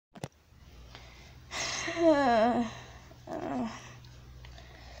Well,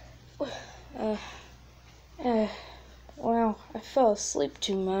 I fell asleep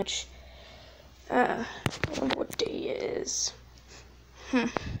too much. I wonder what day it is.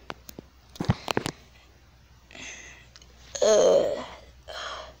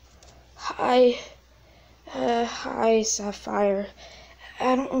 Hi, Sapphire.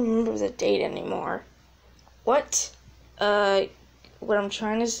 I don't remember the date anymore. What? What I'm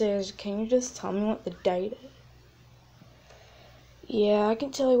trying to say is, can you just tell me what the date is? Yeah, I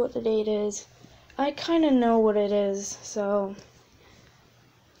can tell you what the date is. I kind of know what it is, so...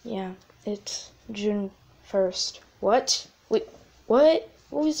 yeah, it's June 1st. What? Wait, what?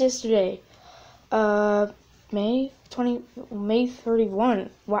 What was yesterday? May 31.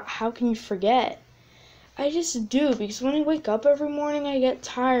 Wow, how can you forget? I just do, because when I wake up every morning, I get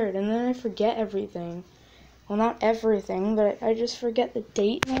tired, and then I forget everything. Well, not everything, but I just forget the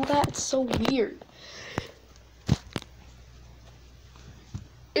date and all that. It's so weird.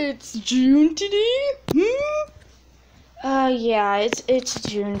 It's June today? Yeah, it's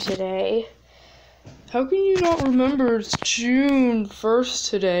June today. How can you not remember it's June 1st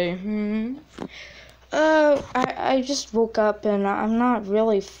today? I just woke up and I'm not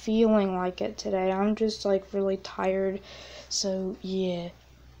really feeling like it today. I'm just like really tired. So, yeah.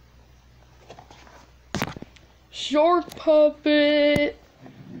 Shark puppet.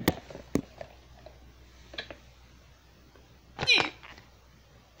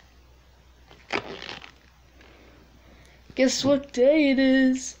 Guess what day it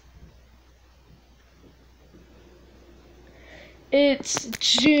is? It's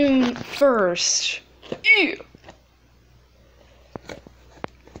June 1st. Ew.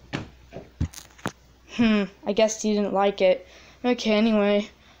 I guess you didn't like it. Okay, anyway.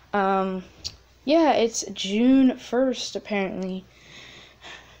 Yeah, it's June 1st, apparently.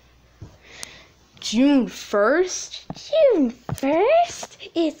 June 1st? June 1st?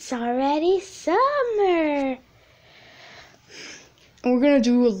 It's already summer. And we're gonna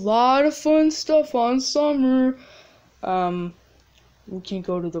do a lot of fun stuff on summer. We can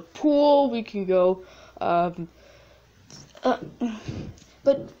go to the pool, we can go, but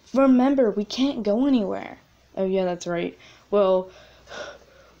remember, we can't go anywhere. Oh yeah, that's right. Well,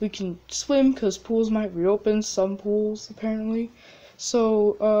 we can swim, because pools might reopen, some pools, apparently.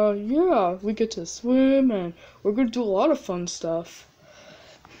 So, yeah, we get to swim, and we're gonna do a lot of fun stuff.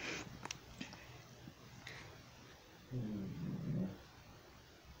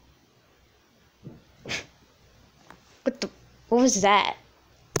 What was that?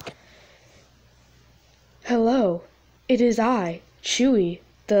 Hello, it is I, Chewy,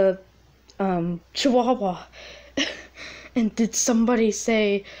 the, Chihuahua. And did somebody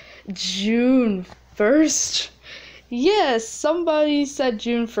say June 1st? Yes, somebody said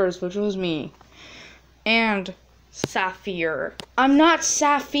June 1st, which was me. And Sapphire. I'm not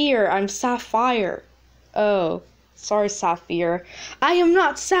Sapphire, I'm Sapphire. Oh, sorry, Sapphire. I am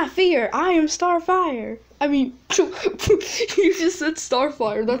not Sapphire, I am Starfire. I mean, you just said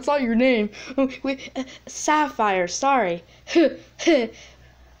Starfire, that's not your name. Oh, wait, Sapphire, sorry.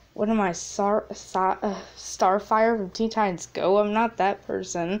 What am I, Starfire from Teen Titans Go? I'm not that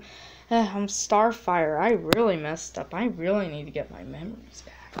person. I'm Starfire. I really messed up. I really need to get my memories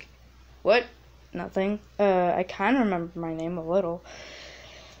back. What? Nothing. I kind of remember my name a little.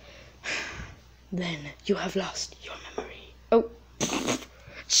 Then you have lost your memory. Oh.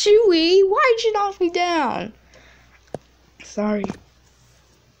 Chewy, why'd you knock me down? Sorry.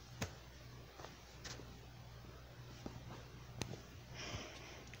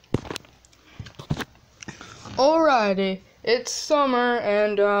 Alrighty, it's summer,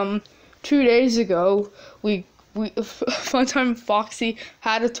 and 2 days ago, one time Foxy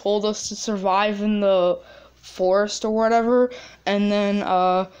had told us to survive in the forest or whatever, and then,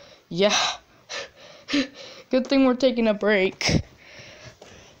 yeah, good thing we're taking a break.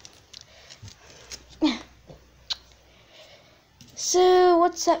 So,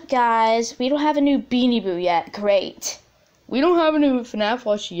 what's up, guys? We don't have a new Beanie Boo yet. Great. We don't have a new FNAF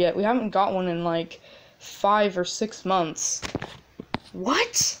plushie yet. We haven't got one in, like, 5 or 6 months.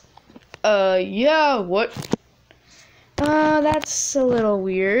 What? Yeah, what? That's a little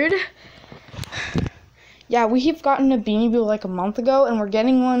weird. Yeah, we've gotten a Beanie Boo, like, a month ago, and we're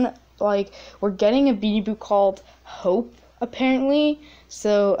getting one, like, we're getting a Beanie Boo called Hope, apparently.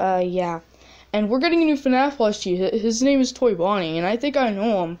 So, yeah. And we're getting a new FNAF plushie. His name is Toy Bonnie, and I think I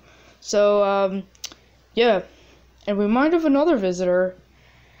know him. So, yeah. And we might have another visitor.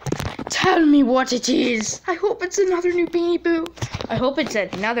 Tell me what it is. I hope it's another new Beanie Boo. I hope it's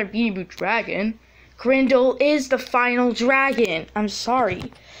another Beanie Boo dragon. Grindel is the final dragon. I'm sorry.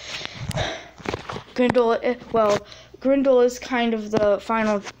 Grindel is kind of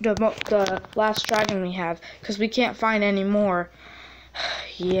the last dragon we have, because we can't find any more.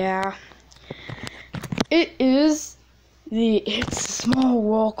 Yeah. It's a small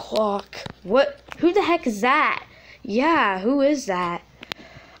world clock. What? Who the heck is that? Yeah, who is that?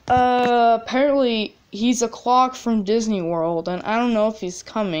 Apparently he's a clock from Disney World, and I don't know if he's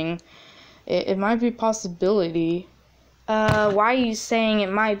coming. It might be a possibility. Why are you saying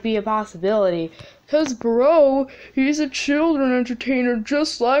it might be a possibility? 'Cause, bro, he's a children entertainer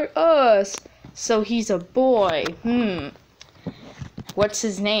just like us. So he's a boy. What's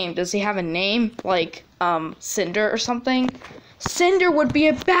his name? Does he have a name? Like, Cinder or something? Cinder would be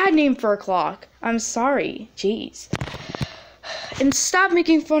a bad name for a clock. I'm sorry. Jeez. And stop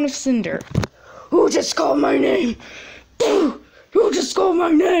making fun of Cinder. Who just called my name? Who just called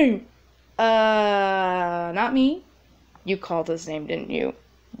my name? Not me. You called his name, didn't you?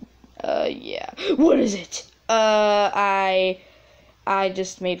 Yeah. What is it? I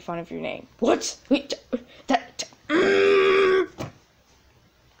just made fun of your name. What? Wait,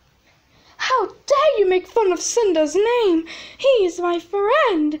 How dare you make fun of Cinder's name? He is my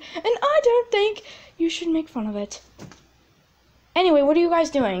friend, and I don't think you should make fun of it. Anyway, what are you guys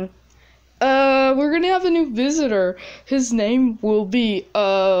doing? We're gonna have a new visitor. His name will be,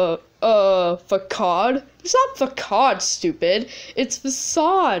 Facade. It's not Facade, stupid. It's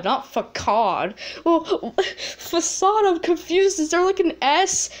Facade, not Facade. Well, Facade, I'm confused. Is there like an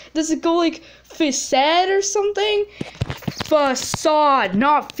S? Does it go like Facade or something? Facade,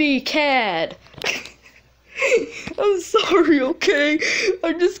 not Facade. I'm sorry, okay?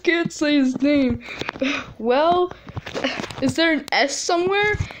 I just can't say his name. Well, is there an S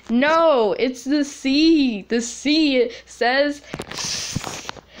somewhere? No, it's the C. The C says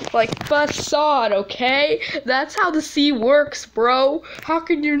like facade, okay? That's how the C works, bro. How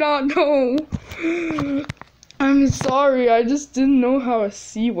can you not know? I'm sorry, I just didn't know how a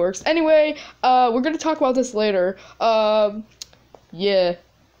C works. Anyway, we're gonna talk about this later. Yeah,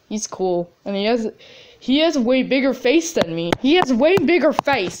 he's cool, and he has a way bigger face than me. He has a way bigger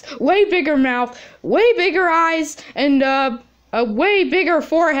face, way bigger mouth, way bigger eyes, and a way bigger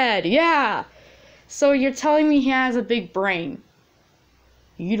forehead. Yeah. So you're telling me he has a big brain?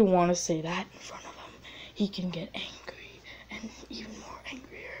 You don't want to say that in front of him. He can get angry, and even more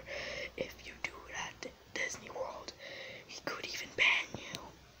angrier if you do it at Disney World. He could even ban you.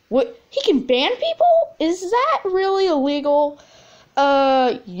 What? He can ban people? Is that really illegal?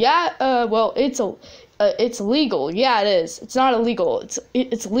 Yeah. Well, it's legal. Yeah, it is. It's not illegal.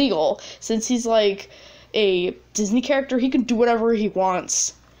 It's legal, since he's like a Disney character. He can do whatever he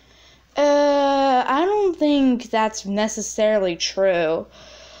wants. I don't think that's necessarily true.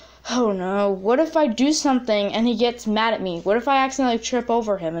 Oh no, what if I do something and he gets mad at me? What if I accidentally trip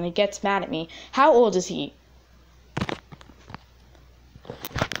over him and he gets mad at me? How old is he?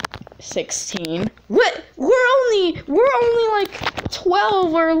 16. What? We're only like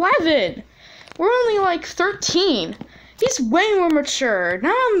 12 or 11. We're only like 13. He's way more mature.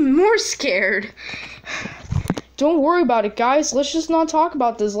 Now I'm more scared. Don't worry about it, guys. Let's just not talk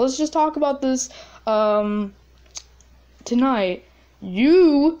about this. Let's just talk about this, tonight.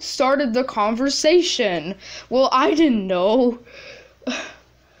 You started the conversation. Well, I didn't know.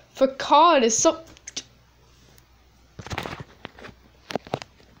 Facade is so...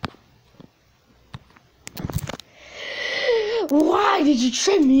 Why did you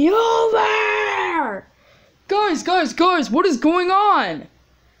trip me over? Guys, what is going on?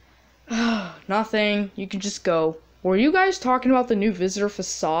 Nothing. You can just go. Were you guys talking about the new visitor,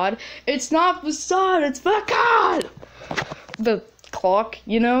 Facade? It's not Facade, it's Facade! The clock,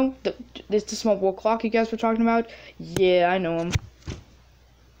 you know? It's the small world clock you guys were talking about? Yeah, I know him.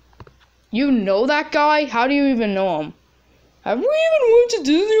 You know that guy? How do you even know him? Have we even went to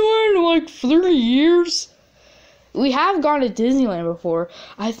Disneyland in like 30 years? We have gone to Disneyland before.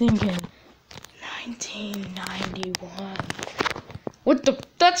 I think in 1991. What the?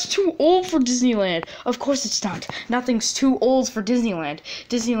 That's too old for Disneyland. Of course it's not. Nothing's too old for Disneyland.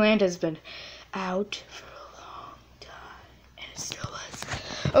 Disneyland has been out for a long time, and it still is.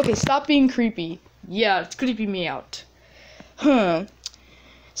 Okay, stop being creepy. Yeah, it's creeping me out.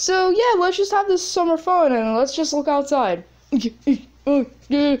 So, yeah, let's just have this summer fun, and let's just look outside. Hey,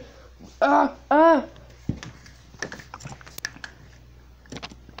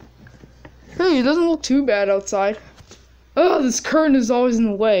 it doesn't look too bad outside. Oh, this curtain is always in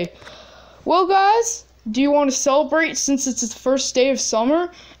the way. Well, guys, do you want to celebrate since it's the first day of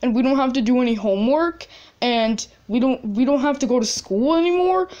summer and we don't have to do any homework and we don't have to go to school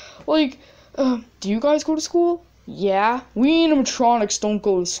anymore? Like, do you guys go to school? Yeah, we animatronics don't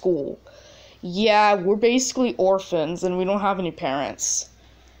go to school. Yeah, we're basically orphans and we don't have any parents.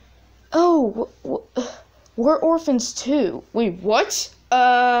 Oh, we're orphans too. Wait, what?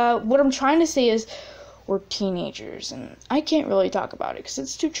 What I'm trying to say is we're teenagers and I can't really talk about it because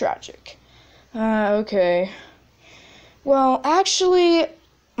it's too tragic. Okay. Well, actually,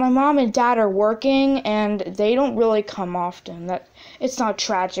 my mom and dad are working and they don't really come often. It's not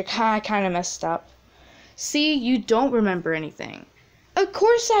tragic. I kind of messed up. See, you don't remember anything. Of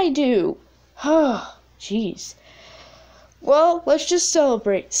course I do. Oh, jeez. Well, let's just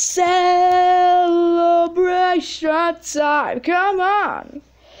celebrate. Celebration time. Come on.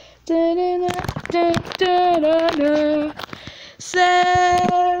 Celebration.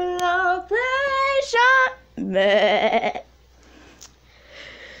 Meh.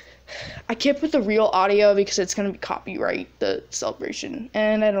 I can't put the real audio because it's going to be copyright, the celebration,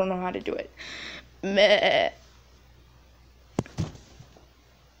 and I don't know how to do it. Meh.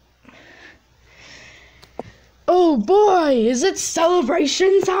 Oh boy, is it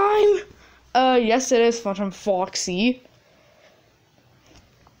celebration time? Yes it is, from Foxy.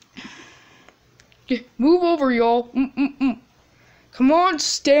 Move over, y'all. Come on,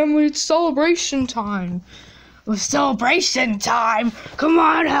 Stanley, it's celebration time. Celebration time! Come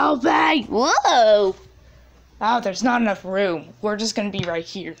on, help me! Whoa! Oh, there's not enough room. We're just gonna be right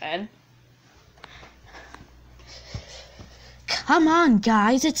here, then. Come on,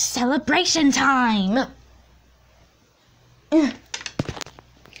 guys, it's celebration time!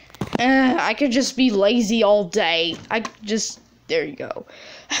 I could just be lazy all day. There you go.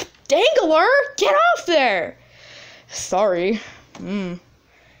 Dangler, get off there! Sorry.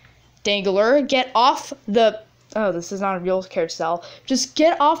 Dangler, get off the... Oh, this is not a real carousel. Just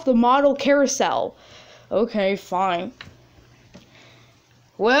get off the model carousel. Okay, fine.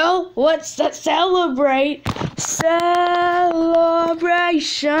 Well, let's celebrate. Celebration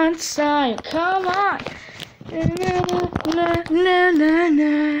time. Come on. Na.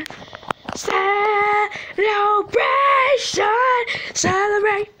 Celebration.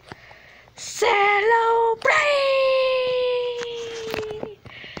 Celebrate.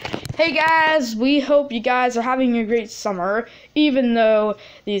 Hey guys, we hope you guys are having a great summer, even though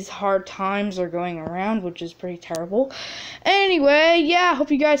these hard times are going around, which is pretty terrible. Anyway, yeah, hope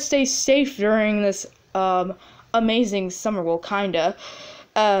you guys stay safe during this amazing summer. Well, kinda.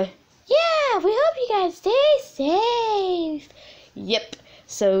 Yeah, we hope you guys stay safe. Yep.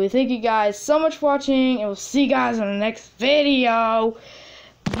 So thank you guys so much for watching, and we'll see you guys in the next video.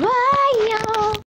 Bye, y'all.